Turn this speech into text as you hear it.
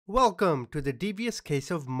Welcome to the devious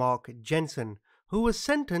case of Mark Jensen, who was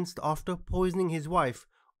sentenced after poisoning his wife.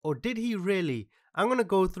 Or did he really? I'm going to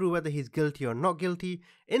go through whether he's guilty or not guilty.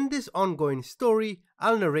 In this ongoing story,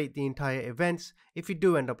 I'll narrate the entire events. If you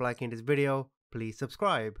do end up liking this video, please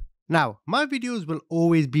subscribe. Now, my videos will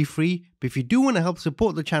always be free, but if you do want to help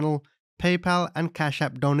support the channel, PayPal and Cash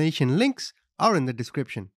App donation links are in the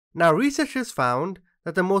description. Now, researchers found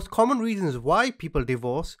that the most common reasons why people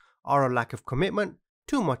divorce are a lack of commitment,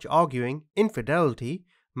 too much arguing, infidelity,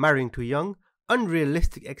 marrying too young,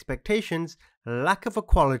 unrealistic expectations, lack of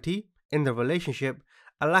equality in the relationship,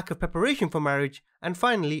 a lack of preparation for marriage, and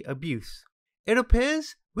finally abuse. It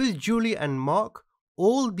appears with Julie and Mark,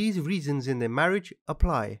 all these reasons in their marriage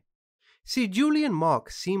apply. See, Julie and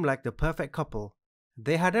Mark seem like the perfect couple.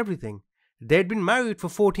 They had everything. They had been married for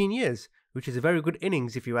 14 years, which is a very good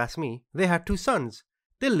innings if you ask me. They had 2 sons.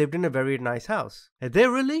 They lived in a very nice house.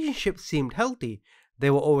 Their relationship seemed healthy. They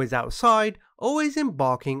were always outside, always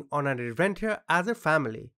embarking on an adventure as a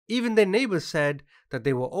family. Even their neighbors said that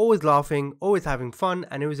they were always laughing, always having fun,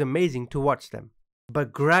 and it was amazing to watch them.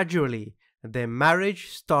 But gradually, their marriage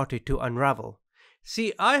started to unravel.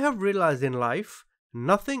 See, I have realized in life,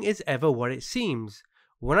 nothing is ever what it seems.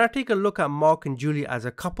 When I take a look at Mark and Julie as a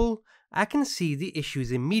couple, I can see the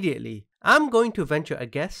issues immediately. I'm going to venture a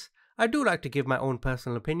guess. I do like to give my own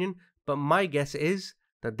personal opinion, but my guess is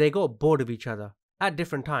that they got bored of each other at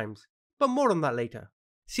different times, but more on that later.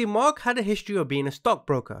 See, Mark had a history of being a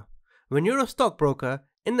stockbroker. When you're a stockbroker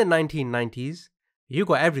in the 1990s, you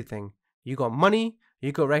got everything. You got money,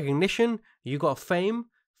 you got recognition, you got fame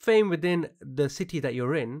within the city that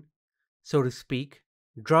you're in, so to speak,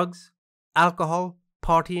 drugs, alcohol,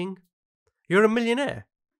 partying. You're a millionaire.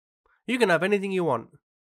 You can have anything you want.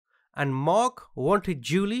 And Mark wanted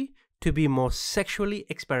Julie to be more sexually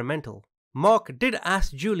experimental. Mark did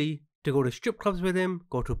ask Julie to go to strip clubs with him,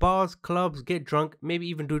 go to bars, clubs, get drunk, maybe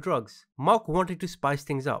even do drugs. Mark wanted to spice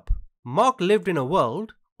things up. Mark lived in a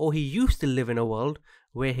world, or he used to live in a world,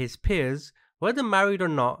 where his peers, whether married or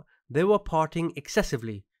not, they were partying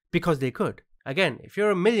excessively because they could. Again, if you're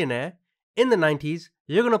a millionaire in the 90s,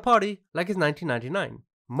 you're gonna party like it's 1999.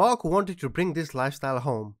 Mark wanted to bring this lifestyle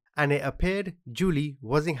home, and it appeared Julie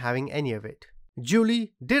wasn't having any of it.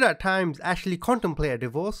 Julie did at times actually contemplate a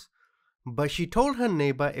divorce, but she told her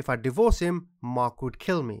neighbor if I divorce him, Mark would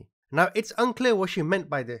kill me. Now, it's unclear what she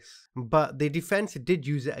meant by this, but the defense did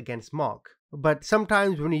use it against Mark. But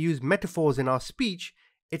sometimes when we use metaphors in our speech,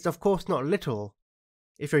 it's of course not literal.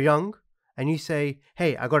 If you're young and you say,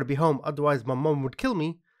 hey, I gotta be home, otherwise my mom would kill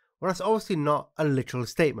me, well, that's obviously not a literal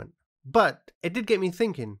statement. But it did get me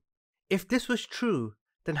thinking, if this was true,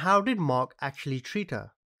 then how did Mark actually treat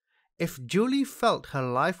her? If Julie felt her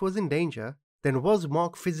life was in danger, then was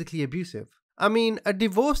Mark physically abusive? I mean, a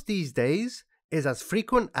divorce these days is as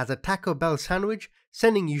frequent as a Taco Bell sandwich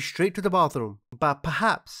sending you straight to the bathroom. But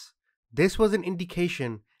perhaps this was an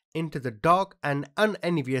indication into the dark and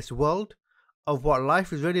unenvious world of what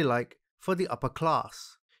life is really like for the upper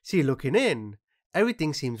class. See, looking in,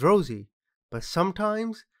 everything seems rosy, but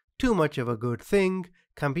sometimes too much of a good thing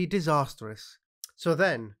can be disastrous. So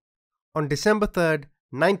then, on December 3rd,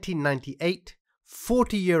 1998,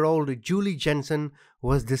 40-year-old Julie Jensen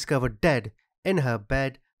was discovered dead in her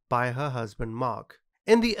bed by her husband Mark.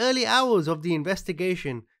 In the early hours of the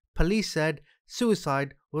investigation, police said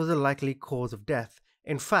suicide was a likely cause of death.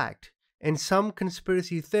 In fact, in some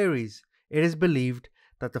conspiracy theories, it is believed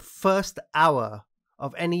that the first hour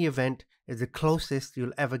of any event is the closest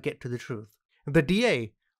you'll ever get to the truth. The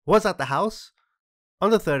DA was at the house on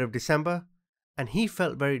the 3rd of December, and he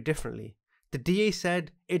felt very differently. The DA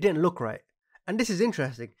said it didn't look right. And this is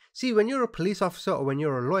interesting. See, when you're a police officer or when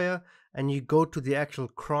you're a lawyer and you go to the actual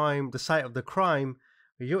crime, the site of the crime,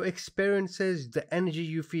 your experiences, the energy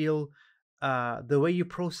you feel, the way you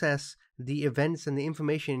process the events and the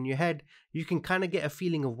information in your head, you can kind of get a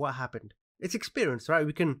feeling of what happened. It's experience, right?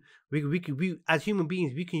 We as human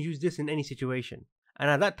beings, we can use this in any situation. And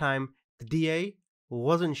at that time, the DA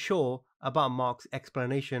wasn't sure about Mark's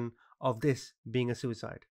explanation of this being a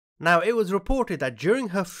suicide. Now, it was reported that during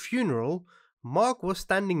her funeral, Mark was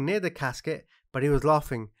standing near the casket, but he was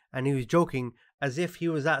laughing and he was joking as if he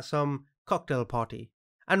was at some cocktail party.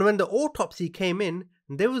 And when the autopsy came in,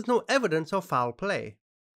 there was no evidence of foul play.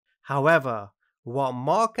 However, what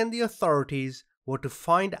Mark and the authorities were to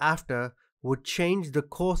find after would change the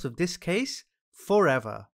course of this case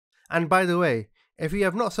forever. And by the way, if you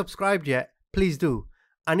have not subscribed yet, please do.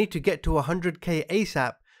 I need to get to 100k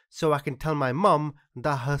ASAP so I can tell my mum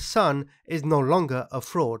that her son is no longer a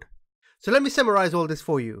fraud. So let me summarize all this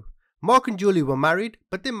for you. Mark and Julie were married,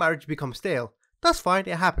 but their marriage became stale. That's fine,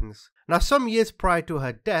 it happens. Now, some years prior to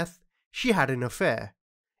her death, she had an affair.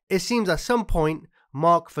 It seems at some point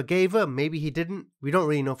Mark forgave her, maybe he didn't, we don't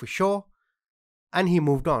really know for sure, and he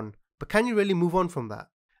moved on. But can you really move on from that?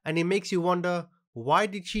 And it makes you wonder, why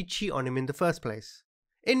did she cheat on him in the first place?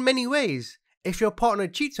 In many ways, if your partner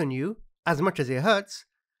cheats on you, as much as it hurts,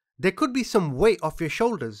 there could be some weight off your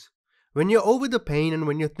shoulders. When you're over the pain and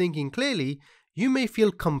when you're thinking clearly, you may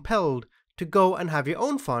feel compelled to go and have your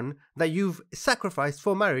own fun that you've sacrificed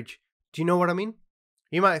for marriage. Do you know what I mean?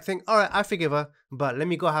 You might think, alright, I forgive her, but let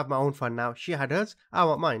me go have my own fun now. She had hers, I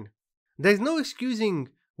want mine. There's no excusing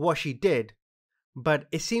what she did, but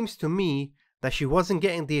it seems to me that she wasn't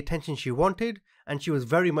getting the attention she wanted and she was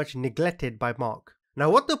very much neglected by Mark. Now,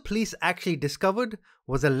 what the police actually discovered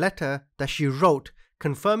was a letter that she wrote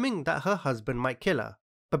confirming that her husband might kill her.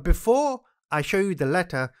 But before I show you the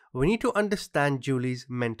letter, we need to understand Julie's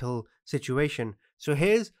mental situation. So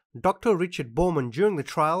here's Dr. Richard Bowman during the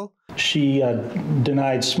trial. She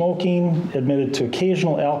denied smoking, admitted to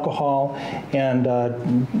occasional alcohol, and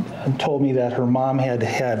told me that her mom had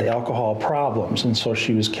had alcohol problems, and so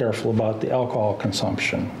she was careful about the alcohol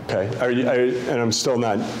consumption. Okay, and I'm still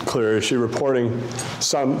not clear. Is she reporting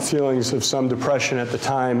some feelings of some depression at the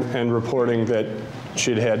time and reporting that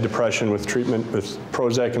she'd had depression with treatment with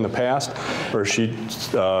Prozac in the past, or is she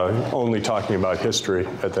only talking about history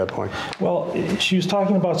at that point? Well, she was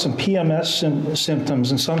talking about some PMS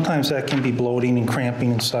symptoms, and sometimes that can be bloating and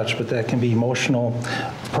cramping and such, but that can be emotional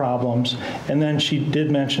problems. And then she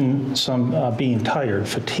did mention some being tired,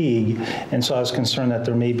 fatigue, and so I was concerned that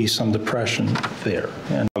there may be some depression there.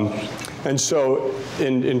 And so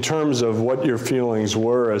in terms of what your feelings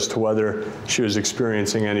were as to whether she was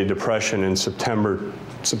experiencing any depression in September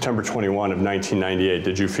 21 of 1998,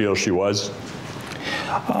 did you feel she was?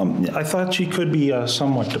 I thought she could be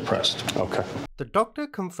somewhat depressed. Okay. The doctor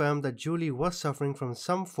confirmed that Julie was suffering from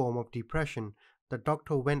some form of depression. The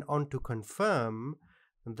doctor went on to confirm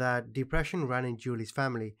that depression ran in Julie's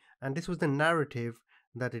family, and this was the narrative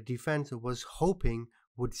that the defense was hoping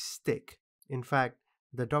would stick. In fact,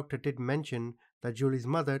 the doctor did mention that Julie's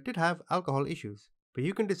mother did have alcohol issues, but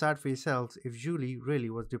you can decide for yourselves if Julie really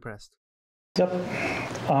was depressed. Yep.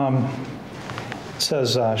 It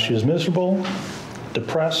says she was miserable,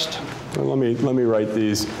 depressed. Well, let me write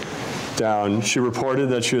these down. She reported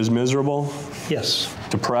that she was miserable? Yes.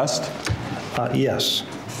 Depressed? Yes.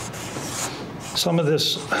 Some of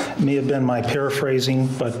this may have been my paraphrasing,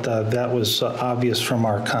 but that was obvious from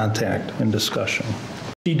our contact and discussion.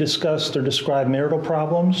 She discussed or described marital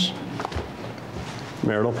problems.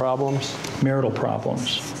 Marital problems? Marital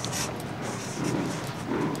problems.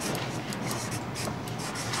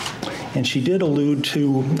 And she did allude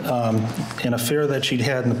to an affair that she'd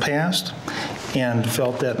had in the past and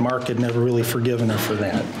felt that Mark had never really forgiven her for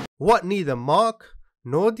that. What neither Mark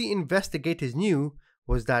nor the investigators knew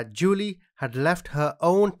was that Julie had left her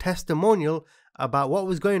own testimonial about what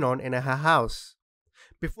was going on in her house.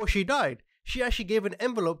 Before she died, she actually gave an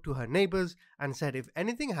envelope to her neighbors and said, if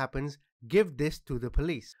anything happens, give this to the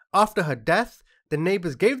police. After her death, the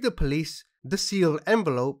neighbors gave the police the sealed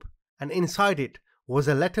envelope, and inside it was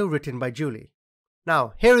a letter written by Julie.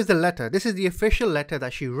 Now, here is the letter. This is the official letter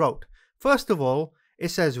that she wrote. First of all, it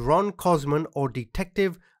says Ron Cosman or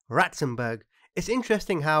Detective Ratzenberg. It's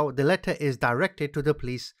interesting how the letter is directed to the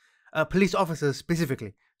police officers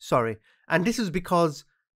specifically. Sorry. And this is because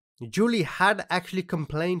Julie had actually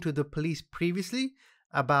complained to the police previously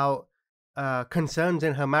about concerns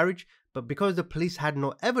in her marriage, but because the police had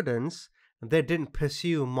no evidence, they didn't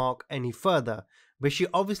pursue Mark any further. But she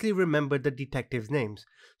obviously remembered the detectives' names.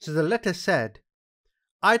 So the letter said,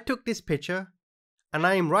 I took this picture and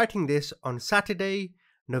I am writing this on Saturday,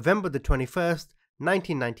 November the 21st,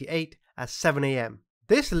 1998 at 7 a.m.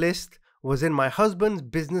 This list was in my husband's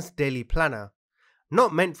business daily planner,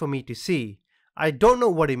 not meant for me to see. I don't know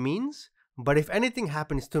what it means, but if anything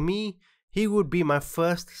happens to me, he would be my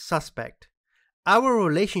first suspect. Our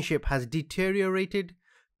relationship has deteriorated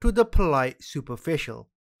to the polite superficial.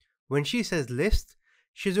 When she says list,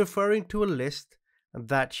 she's referring to a list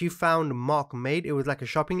that she found Mark made. It was like a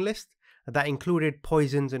shopping list that included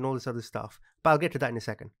poisons and all this other stuff. But I'll get to that in a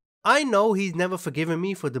second. I know he's never forgiven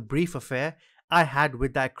me for the brief affair I had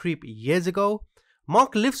with that creep years ago.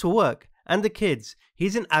 Mark lives for work and the kids.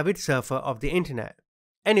 He's an avid surfer of the internet.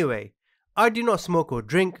 Anyway, I do not smoke or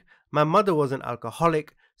drink. My mother was an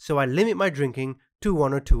alcoholic, so I limit my drinking to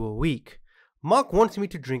 1 or 2 a week. Mark wants me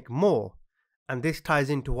to drink more. And this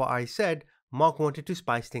ties into what I said, Mark wanted to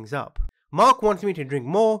spice things up. Mark wants me to drink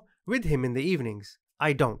more with him in the evenings.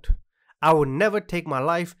 I don't. I would never take my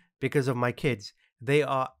life because of my kids. They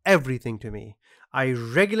are everything to me. I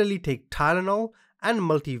regularly take Tylenol and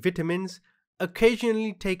multivitamins,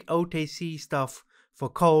 occasionally take OTC stuff for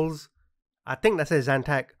colds, I think that says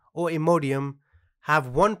Zantac, or Imodium, have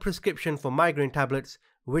one prescription for migraine tablets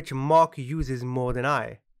which Mark uses more than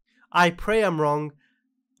I. I pray I'm wrong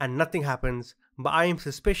and nothing happens, but I am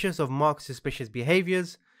suspicious of Mark's suspicious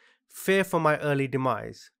behaviors, fear for my early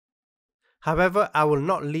demise. However, I will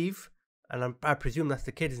not leave, and I presume that's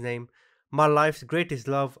the kid's name, my life's greatest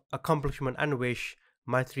love, accomplishment and wish,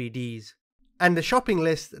 my 3Ds. And the shopping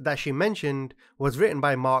list that she mentioned was written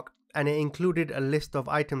by Mark, and it included a list of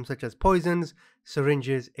items such as poisons,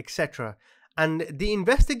 syringes, etc. And the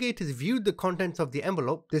investigators viewed the contents of the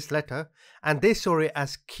envelope, this letter, and they saw it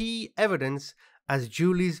as key evidence as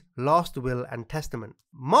Julie's last will and testament.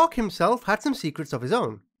 Mark himself had some secrets of his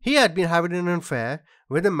own. He had been having an affair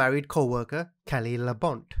with a married co-worker, Kelly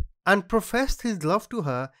Labonte, and professed his love to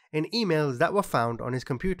her in emails that were found on his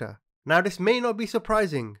computer. Now this may not be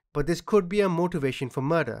surprising, but this could be a motivation for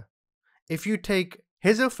murder. If you take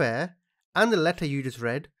his affair and the letter you just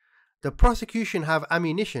read, the prosecution have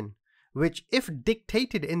ammunition, which if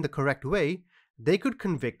dictated in the correct way, they could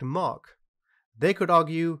convict Mark. They could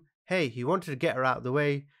argue, hey, he wanted to get her out of the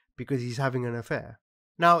way because he's having an affair.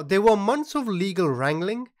 Now, there were months of legal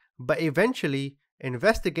wrangling, but eventually,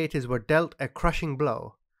 investigators were dealt a crushing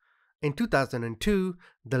blow. In 2002,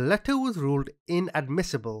 the letter was ruled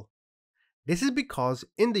inadmissible. This is because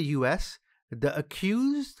in the US, the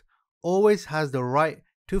accused always has the right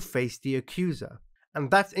to face the accuser.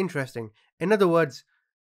 And that's interesting. In other words,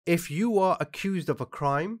 if you are accused of a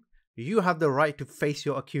crime, you have the right to face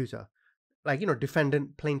your accuser. Like,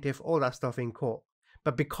 defendant, plaintiff, all that stuff in court.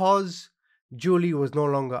 But because Julie was no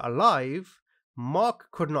longer alive, Mark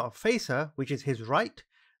could not face her, which is his right.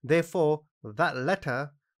 Therefore, that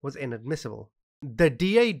letter was inadmissible. The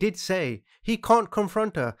DA did say he can't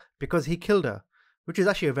confront her because he killed her, which is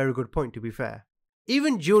actually a very good point, to be fair.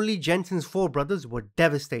 Even Julie Jensen's 4 brothers were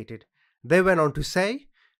devastated. They went on to say,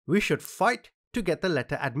 we should fight to get the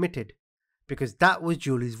letter admitted, because that was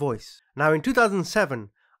Julie's voice. Now in 2007,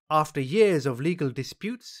 after years of legal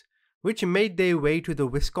disputes, which made their way to the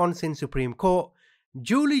Wisconsin Supreme Court,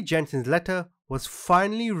 Julie Jensen's letter was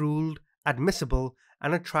finally ruled admissible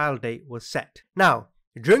and a trial date was set. Now,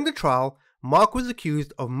 during the trial, Mark was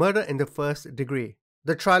accused of murder in the first degree.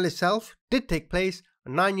 The trial itself did take place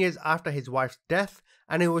 9 years after his wife's death,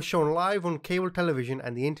 and it was shown live on cable television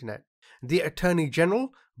and the internet. The Attorney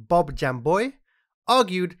General, Bob Jamboy,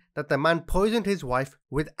 argued that the man poisoned his wife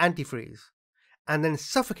with antifreeze and then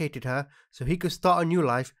suffocated her so he could start a new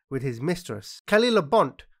life with his mistress. Kelly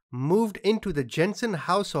Labonte moved into the Jensen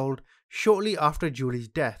household shortly after Julie's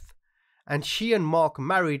death, and she and Mark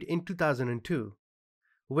married in 2002,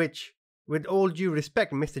 which, with all due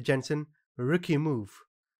respect, Mr. Jensen, rookie move.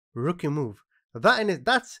 Rookie move.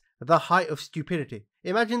 That's the height of stupidity.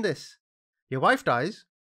 Imagine this. Your wife dies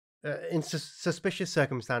in suspicious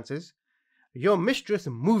circumstances. Your mistress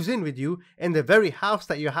moves in with you in the very house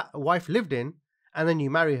that your wife lived in, and then you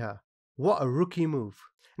marry her. What a rookie move.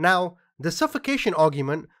 Now, the suffocation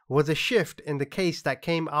argument was a shift in the case that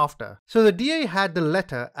came after. So the DA had the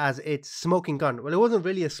letter as its smoking gun. Well, it wasn't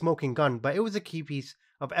really a smoking gun, but it was a key piece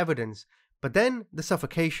of evidence. But then the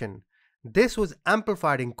suffocation. This was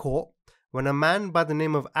amplified in court when a man by the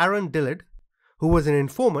name of Aaron Dillard, who was an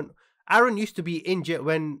informant. Aaron used to be in jail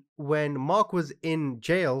when Mark was in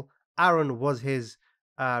jail. Aaron was his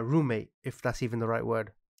roommate, if that's even the right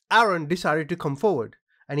word. Aaron decided to come forward,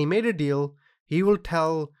 and he made a deal. He will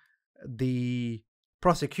tell the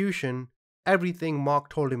prosecution everything Mark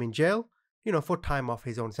told him in jail, for time off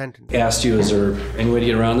his own sentence. Asked you, is there any way to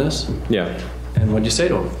get around this? Yeah. And what'd you say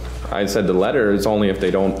to him? I said the letter is only if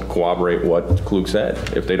they don't corroborate what Klug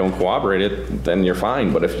said. If they don't corroborate it, then you're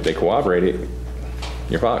fine. But if they corroborate it,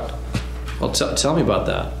 you're fucked. Well, tell me about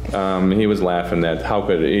that. He was laughing that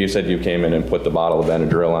he said you came in and put the bottle of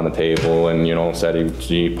Benadryl on the table and, said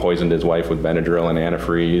he poisoned his wife with Benadryl and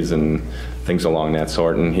antifreeze and things along that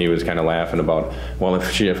sort. And he was kind of laughing about, well,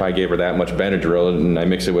 if I gave her that much Benadryl and I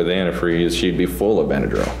mix it with antifreeze, she'd be full of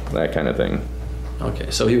Benadryl, that kind of thing. Okay,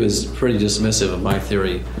 so he was pretty dismissive of my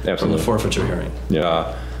theory. Absolutely. From the forfeiture hearing.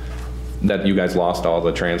 Yeah. That you guys lost all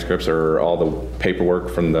the transcripts or all the paperwork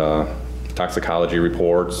from the toxicology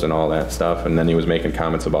reports and all that stuff, and then he was making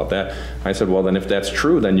comments about that. I said, well, then if that's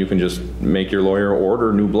true, then you can just make your lawyer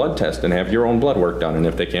order new blood tests and have your own blood work done, and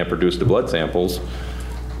if they can't produce the blood samples,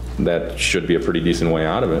 that should be a pretty decent way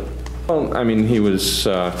out of it. Well, I mean, he was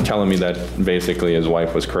telling me that basically his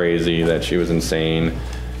wife was crazy, that she was insane,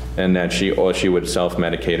 and that she would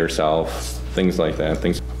self-medicate herself, things like that.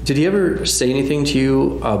 Did he ever say anything to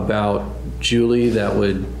you about Julie that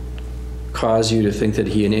would cause you to think that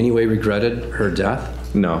he in any way regretted her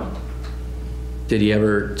death? No, Did he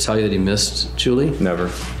ever tell you that he missed Julie?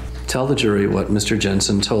 never. Tell the jury what Mr.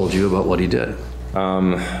 Jensen told you about what he did.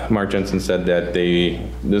 Mark Jensen said that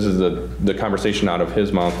this is the conversation out of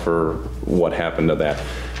his mouth for what happened to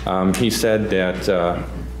that. He said that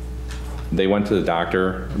they went to the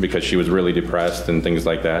doctor because she was really depressed and things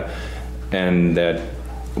like that, and that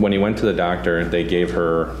when he went to the doctor, they gave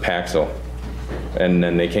her Paxil, and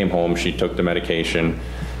then they came home, she took the medication,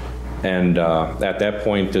 and at that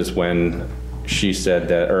point is when he said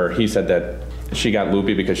that she got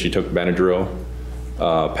loopy because she took Benadryl,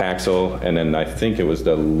 Paxil, and then I think it was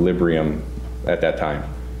the Librium at that time,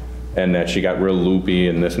 and that she got real loopy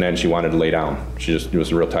and this and that, and she wanted to lay down. She just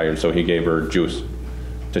was real tired, so he gave her juice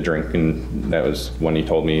to drink, and that was when he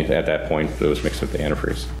told me at that point it was mixed with the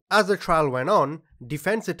antifreeze. As the trial went on,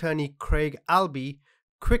 defense attorney Craig Albee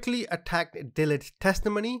quickly attacked Dillard's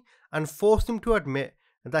testimony and forced him to admit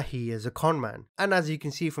that he is a con man. And as you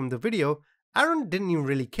can see from the video, Aaron didn't even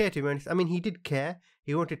really care, to be honest. I mean, he did care.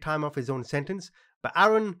 He wanted time off his own sentence, but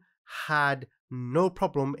Aaron had no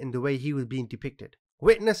problem in the way he was being depicted.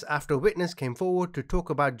 Witness after witness came forward to talk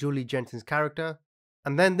about Julie Jensen's character,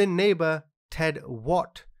 and then the neighbor Ted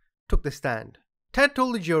Watt took the stand. Ted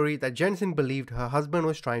told the jury that Jensen believed her husband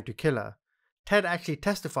was trying to kill her. Ted actually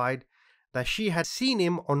testified that she had seen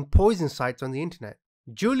him on poison sites on the internet.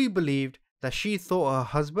 Julie believed that she thought her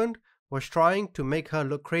husband was trying to make her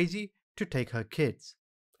look crazy to take her kids.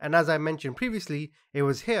 And as I mentioned previously, it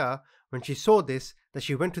was here when she saw this that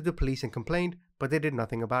she went to the police and complained, but they did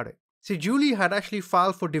nothing about it. See, Julie had actually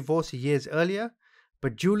filed for divorce years earlier,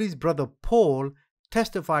 but Julie's brother Paul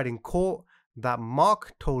testified in court that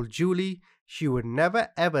Mark told Julie she would never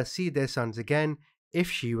ever see their sons again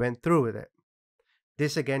if she went through with it.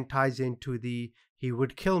 This again ties into the "he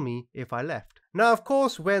would kill me if I left." Now, of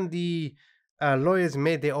course, when the lawyers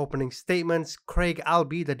made their opening statements, Craig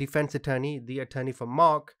Albee, the defense attorney, the attorney for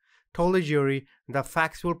Mark, told the jury that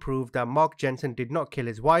facts will prove that Mark Jensen did not kill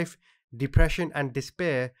his wife. Depression and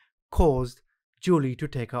despair caused Julie to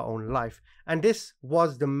take her own life. And this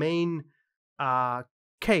was the main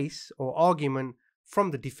case or argument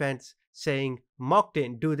from the defense, saying Mark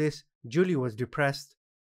didn't do this, Julie was depressed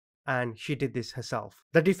and she did this herself.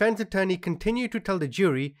 The defense attorney continued to tell the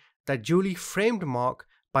jury that Julie framed Mark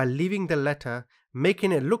by leaving the letter,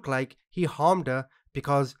 making it look like he harmed her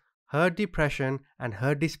because her depression and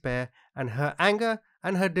her despair and her anger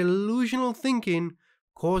and her delusional thinking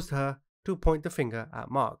caused her to point the finger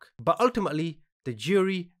at Mark. But ultimately, the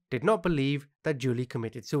jury did not believe that Julie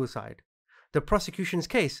committed suicide. The prosecution's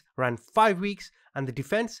case ran 5 weeks and the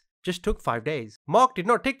defense just took 5 days. Mark did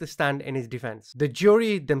not take the stand in his defense. The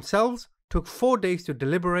jury themselves took 4 days to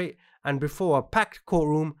deliberate, and before a packed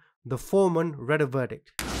courtroom, the foreman read a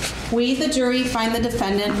verdict. We, the jury, find the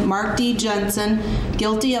defendant, Mark D. Jensen,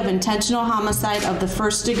 guilty of intentional homicide of the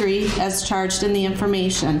first degree as charged in the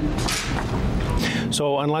information.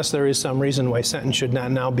 So unless there is some reason why sentence should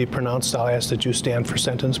not now be pronounced, I'll ask that you stand for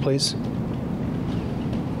sentence, please.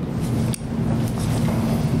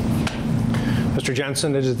 Mr.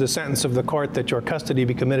 Jensen, it is the sentence of the court that your custody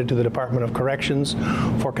be committed to the Department of Corrections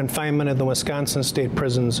for confinement in the Wisconsin state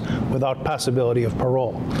prisons without possibility of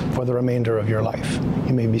parole for the remainder of your life.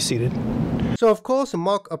 You may be seated. So of course,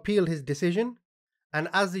 Mark appealed his decision, and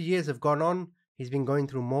as the years have gone on, he's been going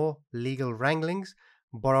through more legal wranglings.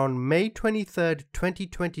 But on May 23rd,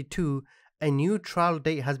 2022, a new trial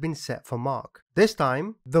date has been set for Mark. This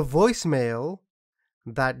time, the voicemail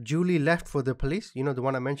that Julie left for the police, you know, the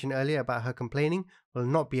one I mentioned earlier about her complaining, will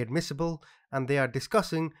not be admissible, and they are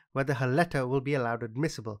discussing whether her letter will be allowed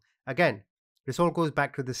admissible. Again, this all goes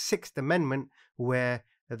back to the 6th Amendment, where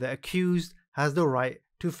the accused has the right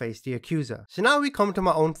to face the accuser. So now we come to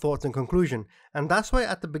my own thoughts and conclusion, and that's why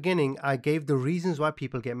at the beginning I gave the reasons why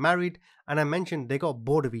people get married, and I mentioned they got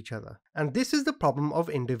bored of each other. And this is the problem of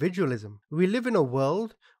individualism. We live in a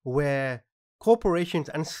world where corporations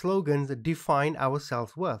and slogans define our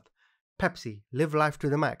self-worth. Pepsi, live life to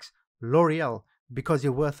the max. L'Oreal, because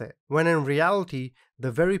you're worth it. When in reality,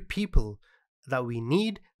 the very people that we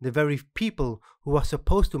need, the very people who are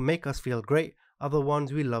supposed to make us feel great, are the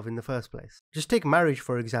ones we love in the first place. Just take marriage,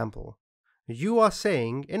 for example. You are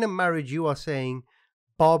saying, in a marriage, you are saying,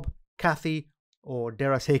 Bob, Kathy, or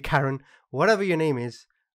dare I say Karen, whatever your name is,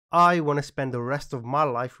 I want to spend the rest of my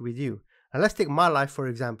life with you. And let's take my life, for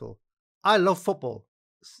example. I love football,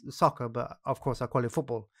 soccer, but of course I call it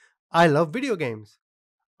football. I love video games.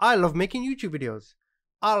 I love making YouTube videos.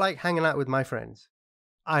 I like hanging out with my friends.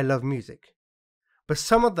 I love music. But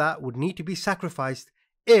some of that would need to be sacrificed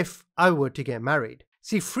if I were to get married.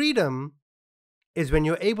 See, freedom is when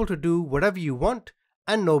you're able to do whatever you want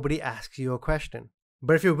and nobody asks you a question.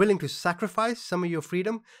 But if you're willing to sacrifice some of your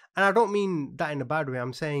freedom, and I don't mean that in a bad way,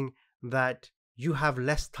 I'm saying that you have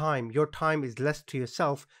less time, your time is less to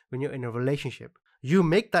yourself when you're in a relationship. You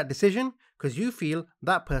make that decision because you feel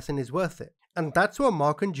that person is worth it. And that's what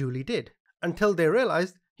Mark and Julie did, until they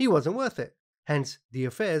realized he wasn't worth it. Hence, the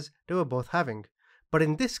affairs they were both having. But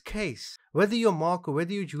in this case, whether you're Mark or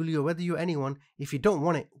whether you're Julie or whether you're anyone, if you don't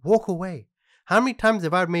want it, walk away. How many times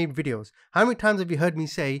have I made videos? How many times have you heard me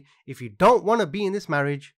say, if you don't want to be in this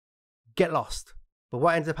marriage, get lost? But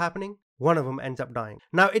what ends up happening? One of them ends up dying.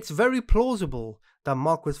 Now, it's very plausible that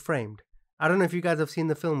Mark was framed. I don't know if you guys have seen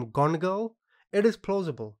the film Gone Girl. It is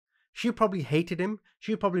plausible. She probably hated him.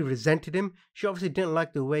 She probably resented him. She obviously didn't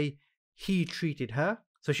like the way he treated her.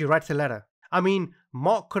 So she writes a letter. I mean,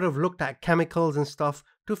 Mark could have looked at chemicals and stuff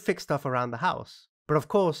to fix stuff around the house. But of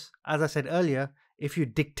course, as I said earlier, if you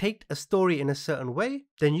dictate a story in a certain way,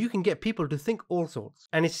 then you can get people to think all sorts.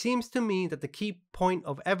 And it seems to me that the key point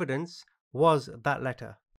of evidence was that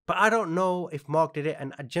letter. But I don't know if Mark did it,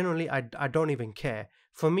 and generally I don't even care.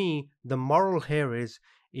 For me, the moral here is,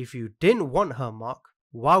 if you didn't want her, Mark,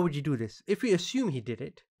 why would you do this? If we assume he did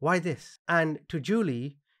it, why this? And to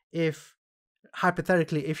Julie, if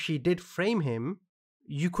hypothetically, if she did frame him,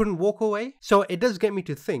 you couldn't walk away? So it does get me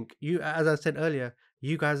to think. You, as I said earlier,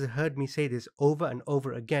 you guys have heard me say this over and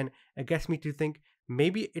over again. It gets me to think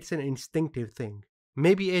maybe it's an instinctive thing.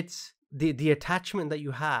 Maybe it's the attachment that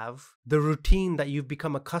you have, the routine that you've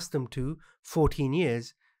become accustomed to 14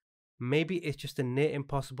 years. Maybe it's just a near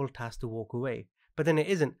impossible task to walk away. But then it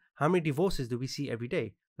isn't. How many divorces do we see every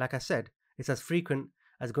day? Like I said, it's as frequent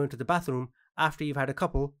as going to the bathroom after you've had a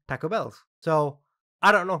couple Taco Bells. So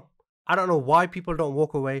I don't know. I don't know why people don't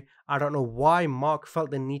walk away. I don't know why Mark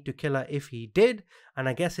felt the need to kill her if he did. And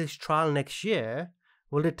I guess his trial next year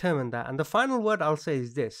will determine that. And the final word I'll say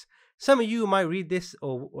is this. Some of you might read this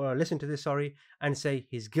or listen to this, and say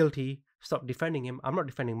he's guilty. Stop defending him. I'm not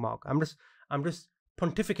defending Mark. I'm just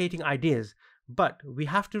pontificating ideas. But we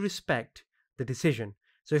have to respect the decision.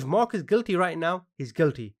 So if Mark is guilty right now, he's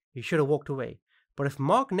guilty. He should have walked away. But if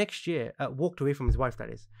Mark next year, walked away from his wife, that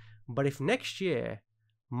is. But if next year,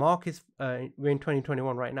 Mark is, we're in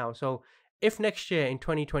 2021 right now. So if next year in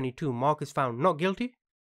 2022, Mark is found not guilty,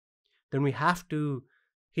 then we have to,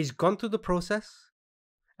 he's gone through the process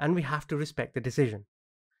and we have to respect the decision.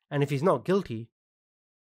 And if he's not guilty,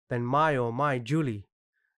 then my Julie,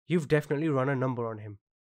 you've definitely run a number on him.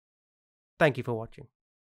 Thank you for watching.